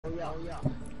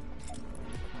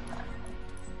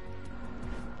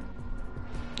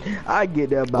I get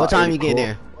there about What time you 8 get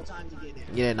o'clock. there?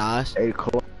 You there, Nas? 8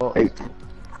 o'clock. 8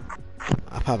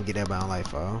 I probably get there about like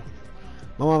 4.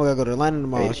 My mama gotta go to Atlanta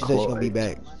tomorrow. She said she's gonna be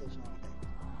back.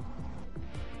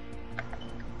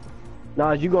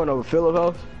 Nah, you going over Philip's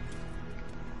house?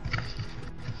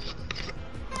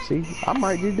 See, I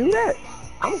might just do that.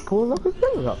 I'm pulling up his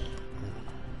Philip's house.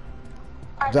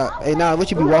 Hey, now what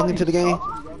you be walking to the game?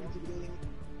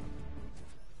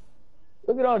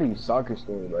 Look at all these soccer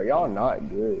stars, bro. Y'all not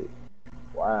good.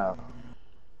 Wow.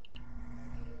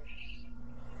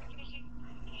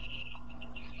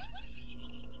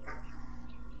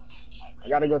 I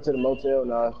gotta go to the motel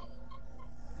now.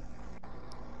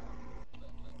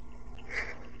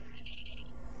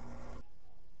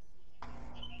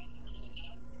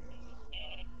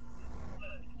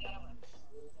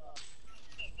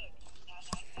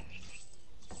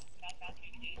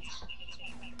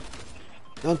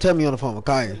 Don't tell me on the phone with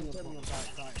Kaya.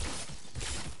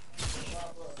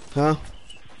 Huh?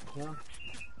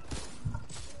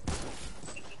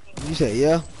 You said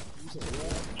yeah?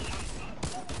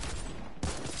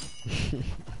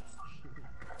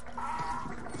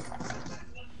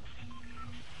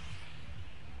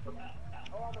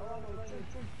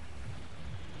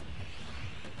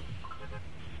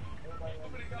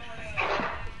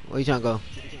 Where you trying to go?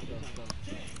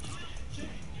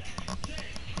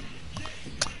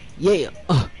 Yeah,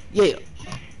 yeah.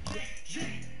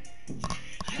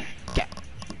 Okay.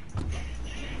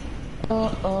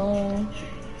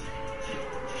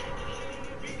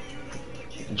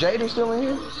 Jada still in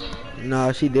here?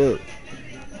 No, she did.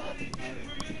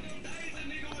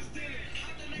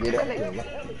 Yeah, that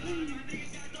nigga.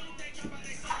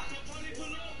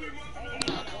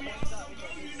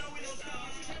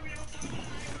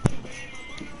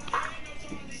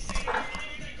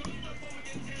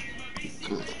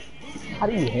 How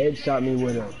do you headshot me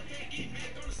with a...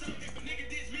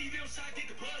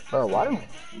 Bro, why do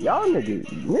y'all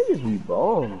niggas be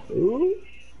bomb, dude?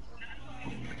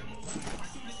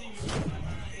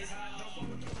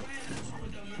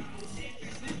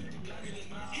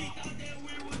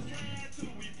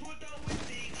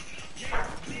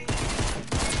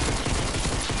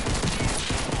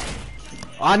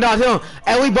 I knocked him.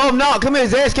 Hey, we both knocked. Come here,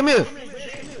 Zez. Come here.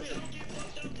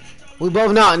 We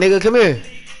both knocked, nigga. Come here.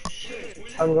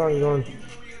 I'm going.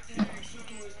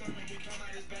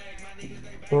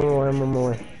 I'm on my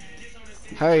way.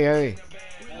 Hurry.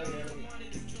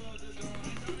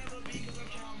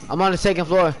 I'm on the 2nd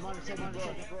floor.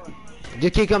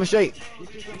 Just keep coming straight.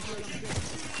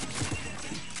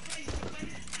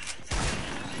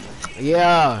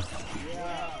 Yeah.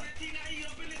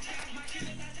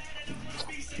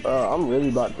 I'm really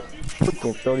about to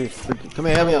freaking throw this freaking... Come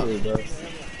here, help me out. Bro.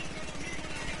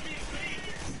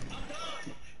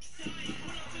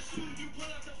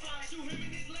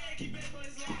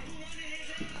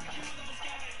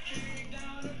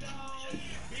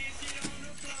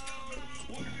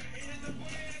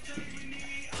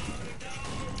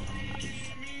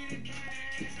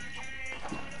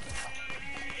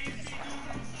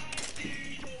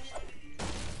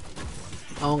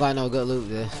 I don't got no good loot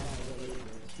this.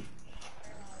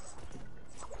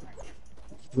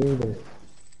 Neither.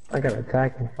 I got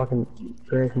attacked and fucking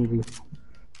SMG.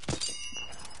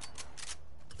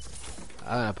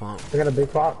 I got a pump. I got a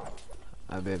big pop.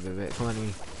 I bet. Come on to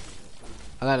me.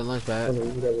 I got a lunch pad.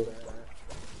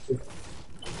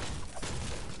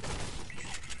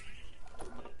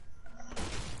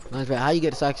 Lunch pad. How you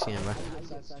get the socks in, bro?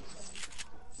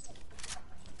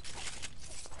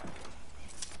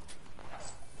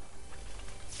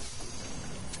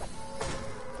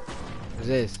 What's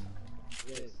this?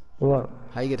 What?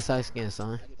 How you get the side skin,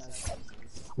 son?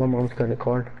 My mom's got a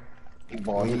card.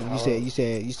 You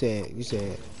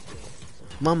said.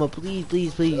 Mama, please,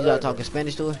 you gotta talk in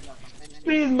Spanish to her?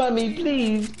 Please, mommy,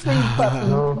 please, papi.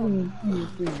 No.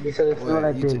 He said it's not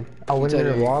that thing. I went in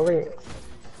her wallet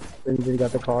and just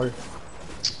got the card.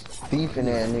 Thief in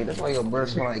that nigga. That's why your breath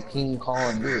smell like King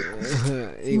Kong,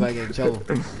 dude. He might get in trouble.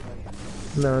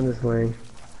 No, I'm just playing.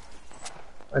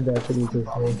 I definitely just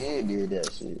Mama say. did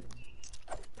that shit.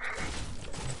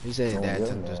 He said his dad took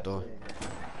him to the store.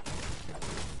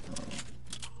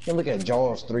 Hey, look at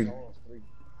Jaws 3.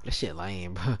 That shit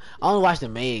lame, bro. I only watched the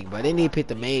Meg, but they need to pick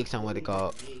the Meg something what they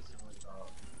called.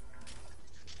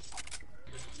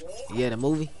 Yeah, the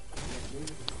movie.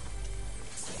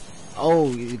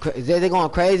 Oh, is they going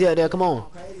crazy out there? Come on.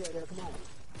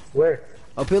 Where?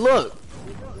 Up here, look.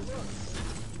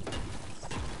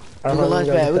 We can lunch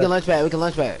back. We can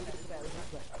lunch back.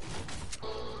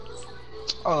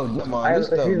 Oh, come on, Alright, this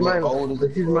let's stuff use look mine. old as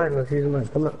Let's use fuck. mine. Let's use mine.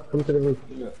 Come up, come to the roof.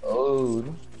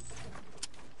 Old.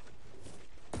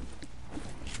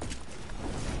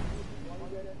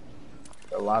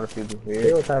 A lot of people They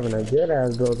here. was having a good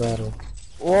ass build battle.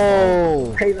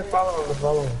 Whoa! Hey, let's follow him. Let's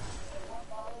follow him.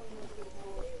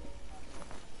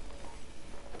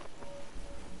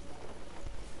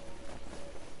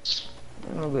 I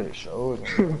don't know what it shows.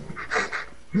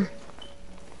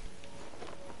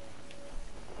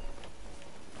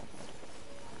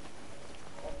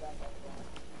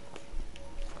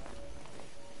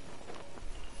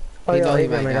 Oh, He yo, know hey he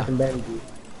man, might I got die. some bandages.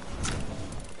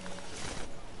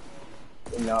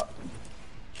 No.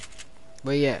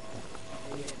 Where you at?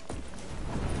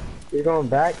 He's going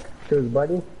back to his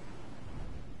buddy.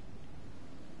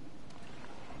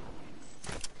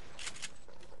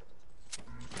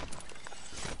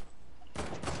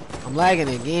 I'm lagging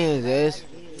again, Zez.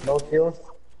 No kills.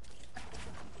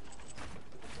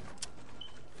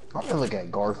 I'm gonna look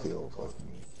at Garfield. Fuck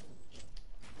me.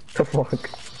 The fuck?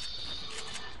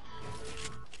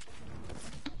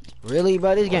 Really,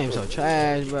 bro? This game's so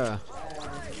trash, bro.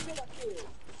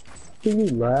 You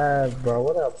laugh, bro.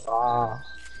 What up? Ah.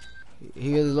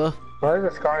 He really low? Bro,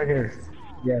 there's a scar in here.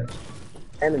 Yeah.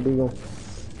 And a beagle.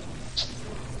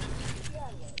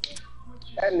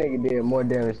 That nigga did more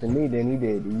damage to me than he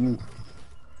did to you.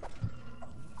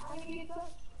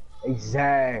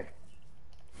 Exactly.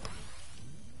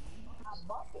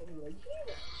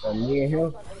 So me and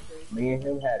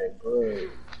him had it good.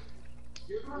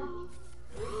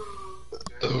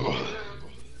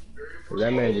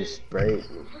 That man just sprayed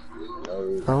me.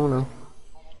 No, I don't know.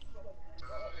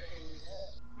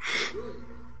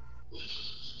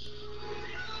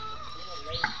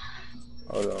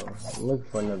 hold on. I'm looking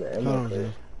for another Hold ammo on, clip.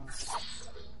 Zez.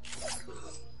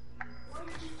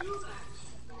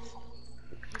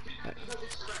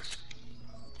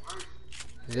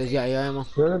 Zez, you got your ammo?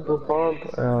 Reliable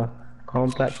pump,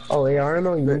 compact. Oh, AR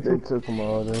ammo? You need They some? took them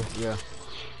all then. Yeah.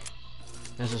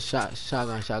 That's a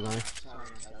shotgun.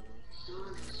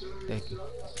 Thank you.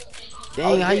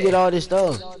 Dang, how you get all this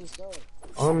stuff?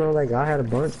 I don't know, like, I had a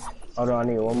bunch. Hold on,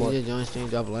 I need one You more. just join stream,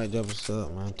 drop a like, drop a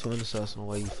sub, man. 200 subs on the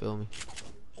way, you feel me?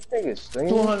 Nigga stream.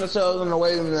 200 cells on the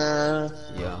way, man.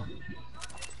 Yeah.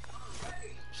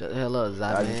 Shut the hell up,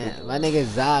 Zai, I just man. My nigga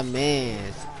Zai,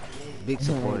 man. Big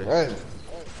supporter. Hey,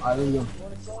 I didn't go.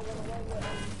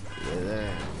 Yeah,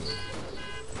 there.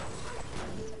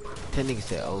 That nigga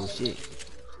said, oh shit.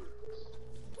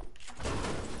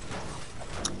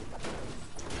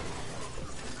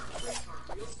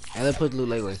 Hey, let's put the loot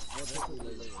lateway.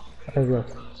 Let's go.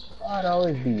 I'd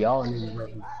always be y'all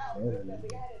niggas.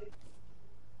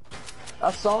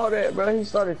 I saw that, bro. He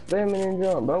started spamming and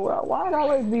jump, bro. Why'd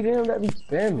always be them that be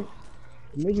spamming?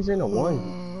 The niggas in the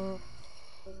one.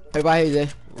 Hey, right here, Zay.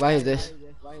 Right here, this.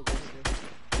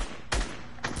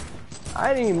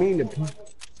 I didn't even mean to.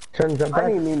 Turn jump I back.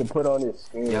 didn't even mean to put on this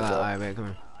skin. Yeah, bro. alright, man,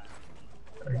 come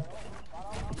here.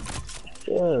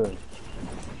 Yeah.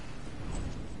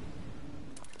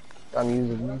 I'm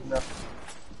using these now.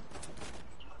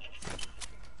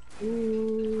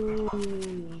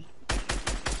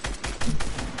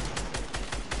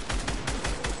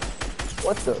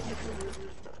 What the?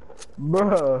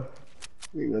 Bruh.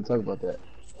 We ain't gonna talk about that.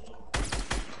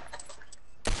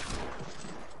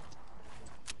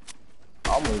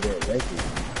 I'm gonna get naked.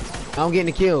 I'm getting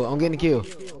the kill. I'm getting the kill.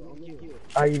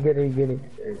 Oh, you get it, you get it.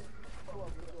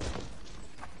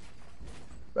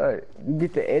 Right, you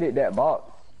get to edit that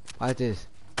box. Watch this.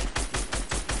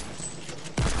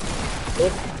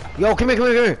 Yo, come here, come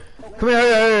here, come here. Come here,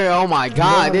 hurry. Oh my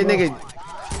god, this nigga.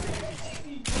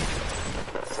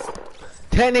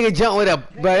 That nigga jumped with a,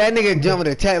 bro, that nigga jumped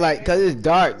with a tech, like, cause it's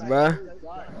dark, bro.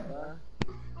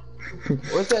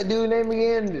 what's that dude name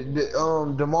again?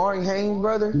 Damari Haynes,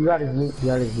 brother? You got his loot, you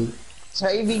got his loot.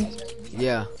 Tavy?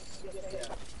 Yeah.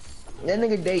 That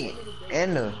nigga dating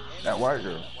Anna, that white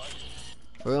girl.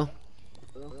 For real?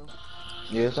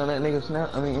 Yeah, it's on that nigga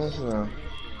Snap. I mean Instagram.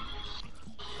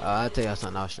 I'll tell y'all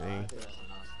something off stream.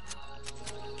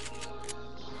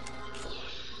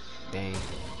 Dang.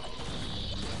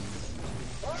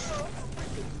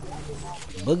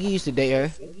 Boogie used to date her.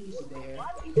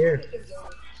 Here.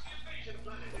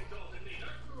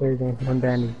 There you go, one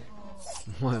bandage.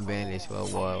 One bandage,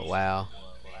 well, wow.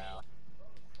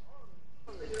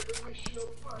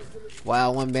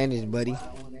 Wow, one bandage, buddy.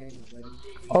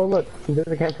 Oh look, there's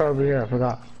a campfire over here, I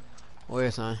forgot.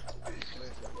 Where, son?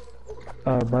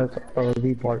 By the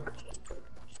V Park.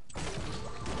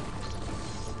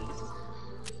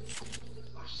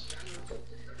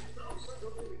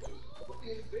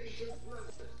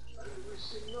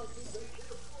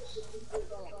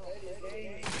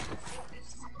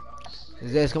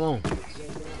 Zez, come on.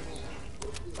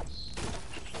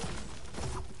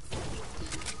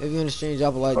 If you're in the stream,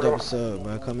 drop a like, drop a sub,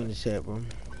 bro. Come in the chat, bro.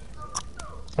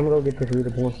 I'm gonna go get this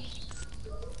leaderboard.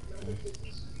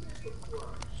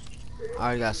 I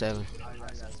already got 7.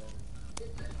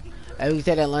 Hey, we can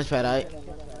take that lunch pad, alright?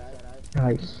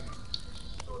 Nice.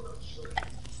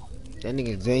 That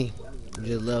nigga Zay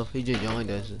just left. He just joined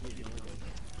us.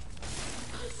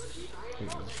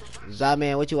 Zah,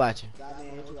 man, what you watching?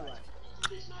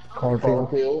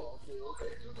 Cornfield.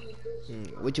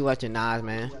 What you watching, Nas,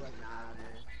 man?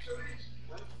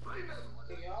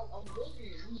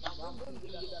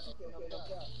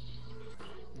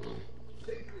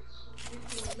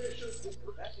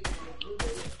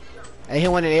 Hey,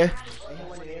 hit one in there.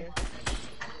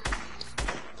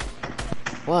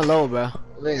 One low, bro.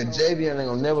 Nigga, JB ain't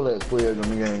gonna never let Quiz on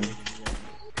the game.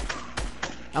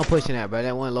 I'm pushing that, bro.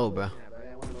 That one low, bro.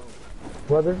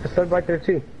 Well, there's a sub right there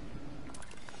too.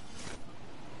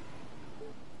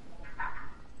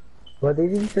 Well,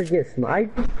 did you just get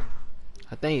sniped?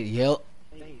 I think, yep.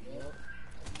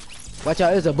 Watch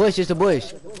out, it's a bush, it's a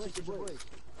bush.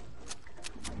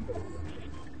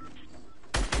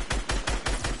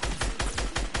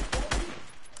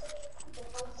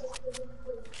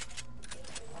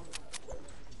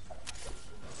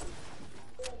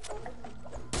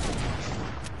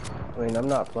 I mean, I'm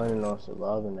not planning on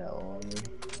surviving that long.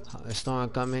 A storm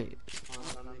coming.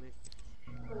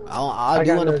 I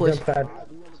do want to push.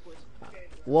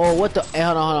 Whoa, what the? Hey,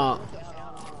 hold on.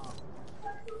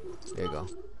 There you go.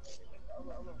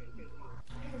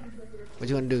 What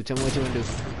you want to do? Tell me what you want to do.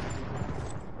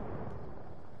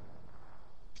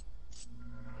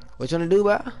 What you want to do,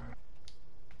 bro?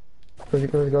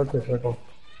 Let's go to the circle.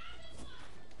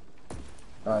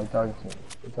 Alright, talking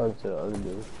to the other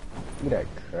dude. Look at that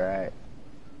crack.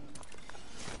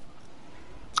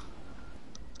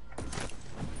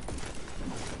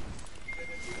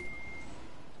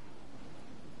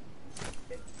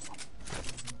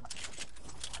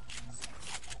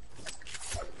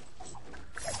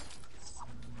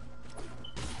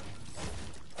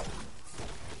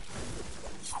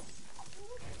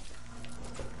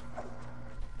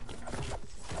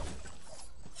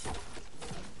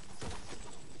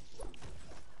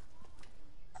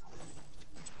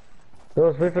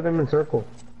 Let's wait for them in circle.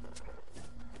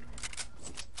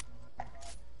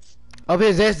 Up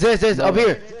here, this, up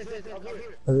here.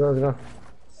 Let's go.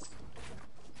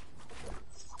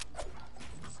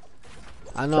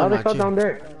 I know How I'm they not fell you. down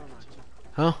there?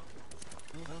 Huh?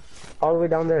 All the way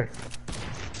down there.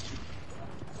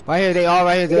 Right here, they all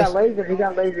right here. He got laser. He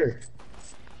got laser.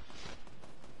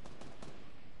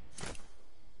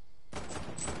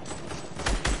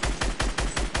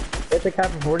 Hit the cap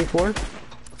for 44.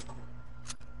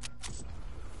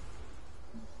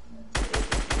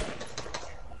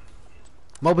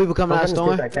 More people coming out of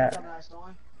storm. That cat.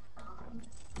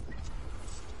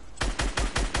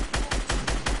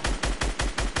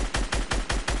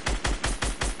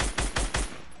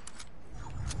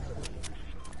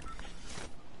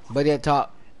 Buddy at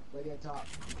top.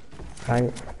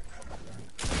 Right.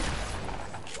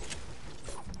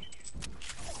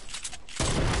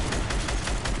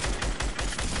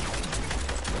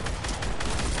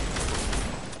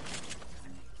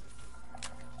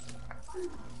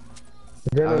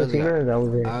 Is there another teamer? That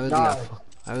was it.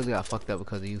 I really got fucked up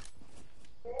because of you.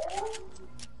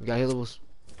 You got healables?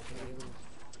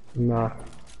 Nah.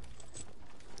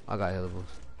 I got healables.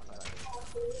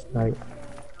 Right.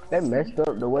 They messed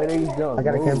up the way they jumped. I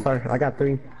got a campfire. I got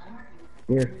 3.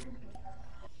 Here.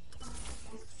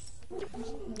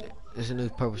 There's a new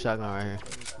purple shotgun right here.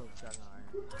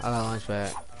 I got a launch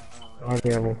pad.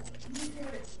 Already have one.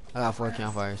 I got 4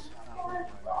 campfires.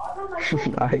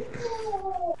 Nice.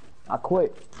 I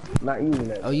quit. Not using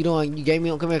that. Oh, you doing? You gave me?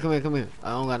 Come here. I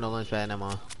don't got no launch pad no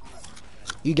more.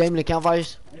 You gave me the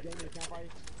campfires?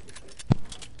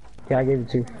 Yeah, I gave it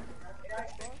 2.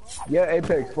 Yeah,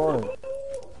 Apex fun.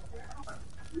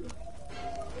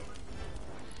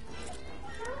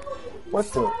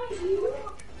 What's the?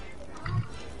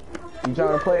 You trying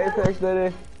to play Apex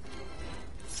today?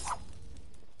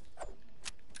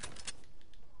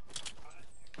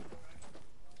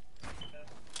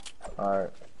 Alright.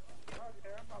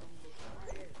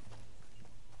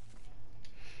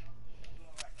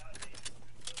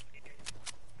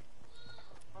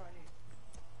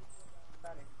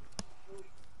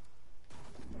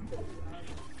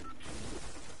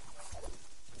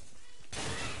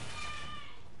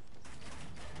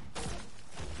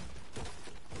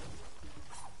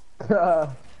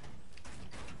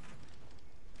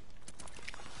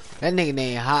 That nigga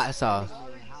named Hot Sauce.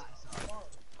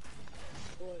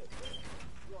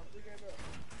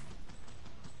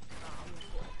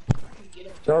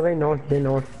 So they north, they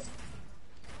north.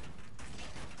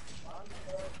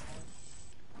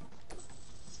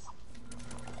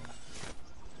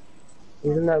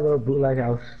 He's in that little bootleg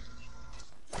house.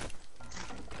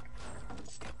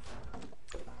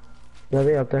 Yeah,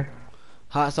 they up there.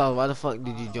 Hot sauce, why the fuck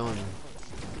did you join me?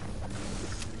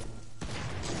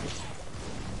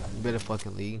 You better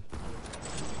fucking leave.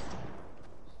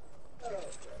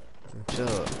 Shut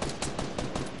up.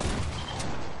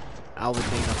 I was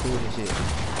thinking of food and shit.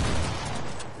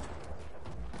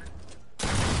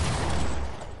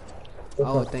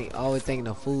 I was thinking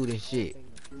of food and shit.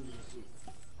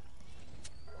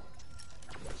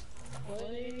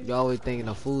 You always thinking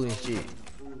of food and shit.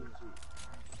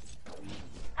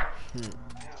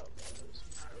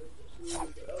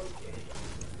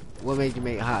 What made you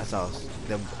make hot sauce?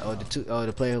 The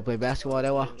player who play basketball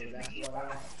that was?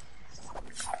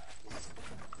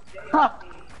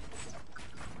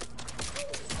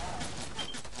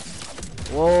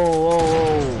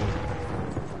 Whoa.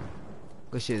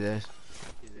 Good shit, Ash.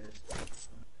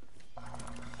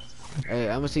 Hey,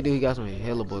 I'm gonna see dude he got some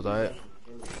healables, alright?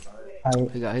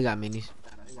 He got minis.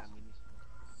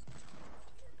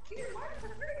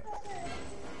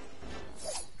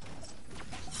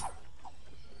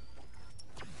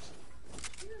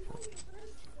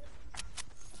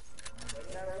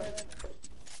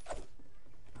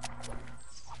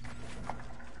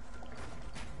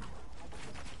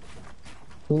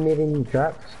 He made any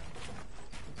traps?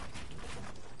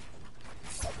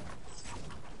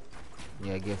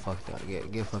 Yeah, get fucked up.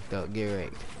 Get fucked up. Get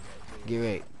wrecked. Get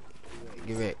wrecked.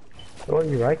 Get wrecked. What are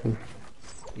you writing?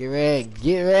 Get wrecked.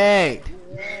 Get wrecked.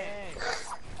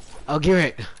 Oh, get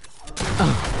wrecked.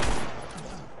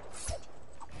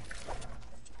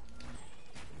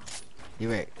 Get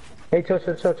wrecked. Hey, chill.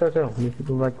 You can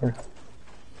go back there.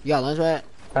 You got lunch rat?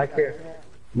 Back here.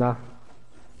 Nah.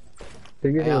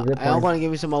 They're using a zip line. I'm gonna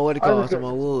give me some more some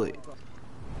more wood.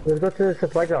 Let's go to the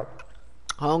supply drop.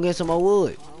 I'm gonna get some more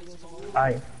wood.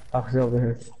 Alright, I'll sit over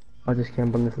here. I'll just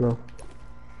camp on this low.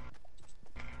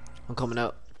 I'm coming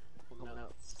out.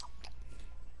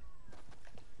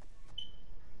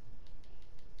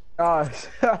 Gosh.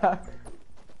 I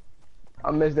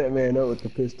messed that man up with the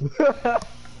pistol.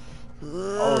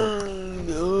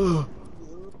 Oh.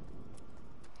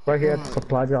 Right here at the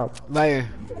supply drop. Right here.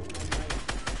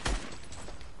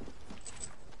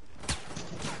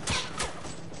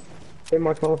 Hey,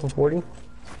 marshmallow for 40.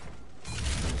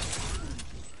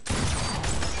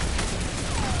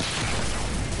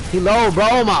 He low, bro.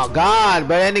 Oh my god,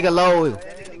 bro. That nigga low.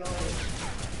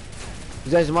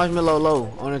 That's marshmallow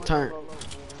low on the turn.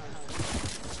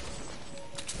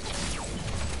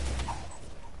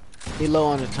 He low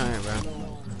on the turn, bro.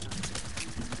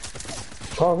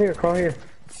 Crawl here.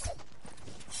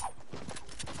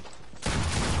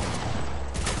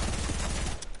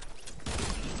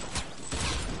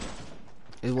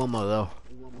 There's one more though.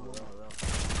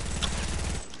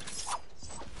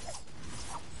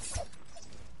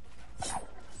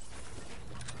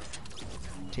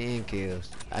 Ten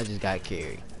kills. I just got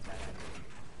carried.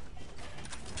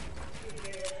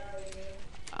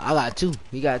 I got 2.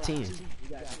 He got 10.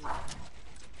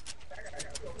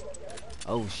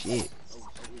 Oh shit.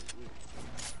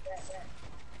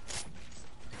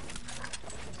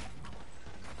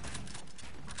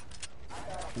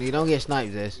 Nigga, don't get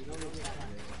sniped, this.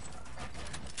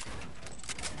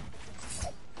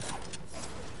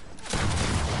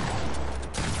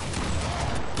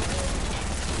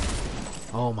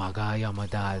 Oh my god, y'all gonna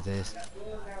die, this.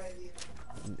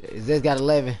 This got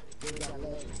 11.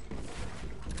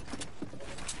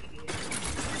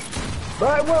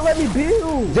 Bro, it won't let me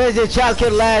build. This just child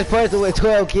killed the last person with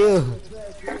 12 kills.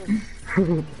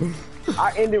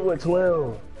 I ended with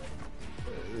 12.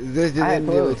 This just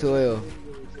ended with 12.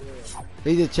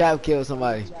 He just chop killed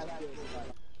somebody.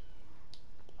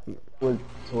 With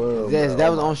 12. Yes, bro. that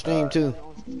was on stream too.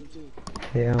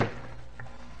 Yeah.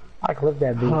 I clipped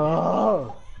that beat.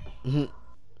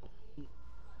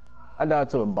 I died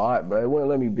to a bot, bro. It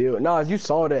wouldn't let me build. Nah, you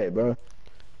saw that, bro.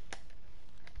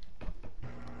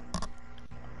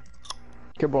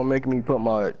 Kept on making me put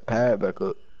my pad back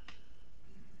up.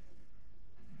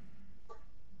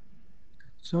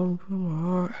 Something from my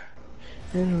heart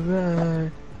in the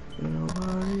bag.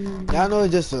 Y'all know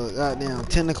it's just a goddamn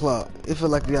 10 o'clock. It feel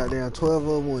like a goddamn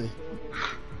 12:01.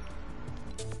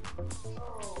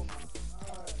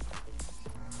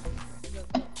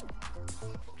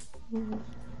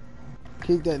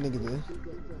 Kick that nigga there.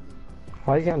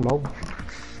 Why is he on mobile?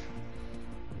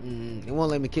 It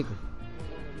won't let me kick him.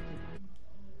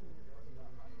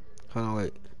 Hold on,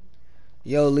 wait.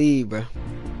 Yo, leave, bro.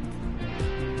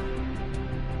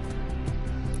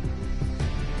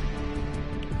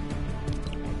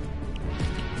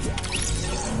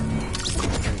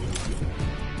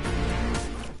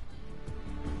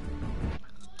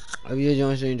 If you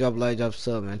join stream, drop a like, drop a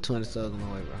sub, man. 200 subs on the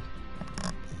way, bro.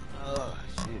 Oh,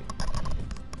 shit.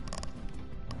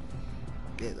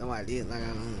 Yeah, somebody did like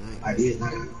I did.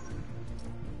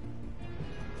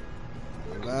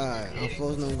 Bye. I'm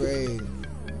frozen on grade.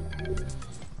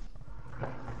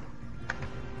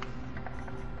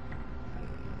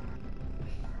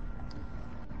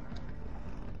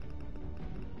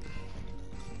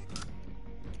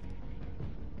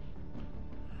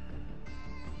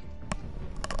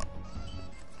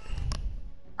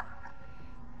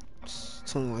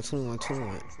 Twenty-one.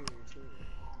 5.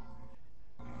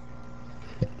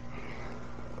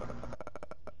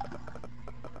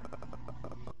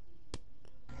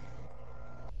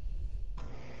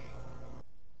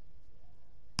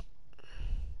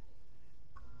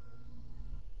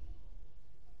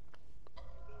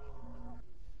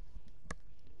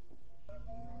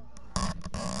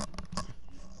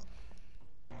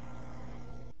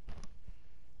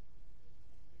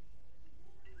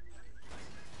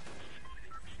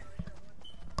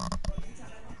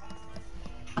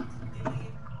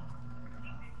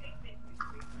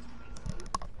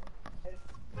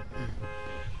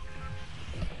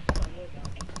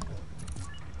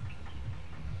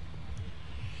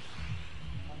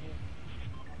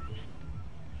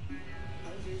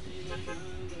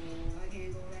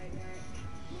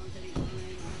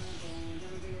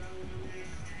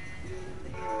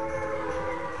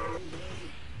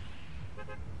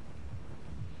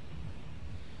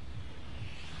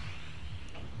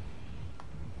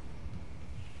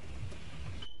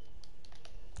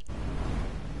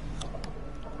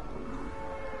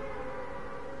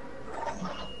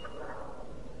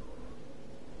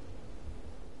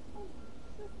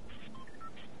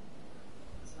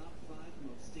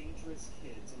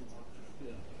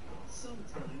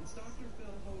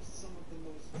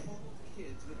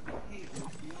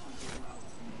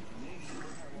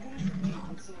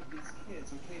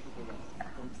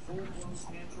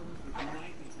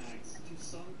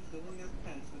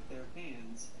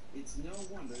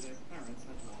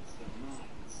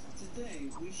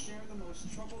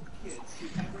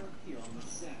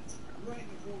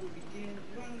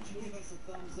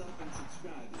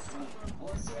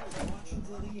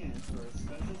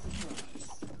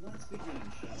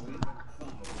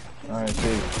 Alright,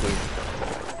 see.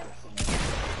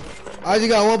 I just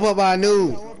got one point by a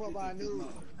noob.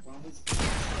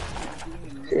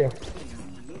 Yeah.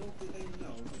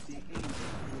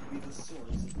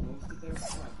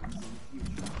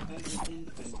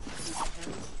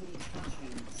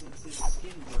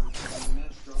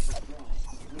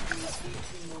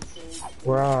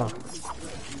 Bruh.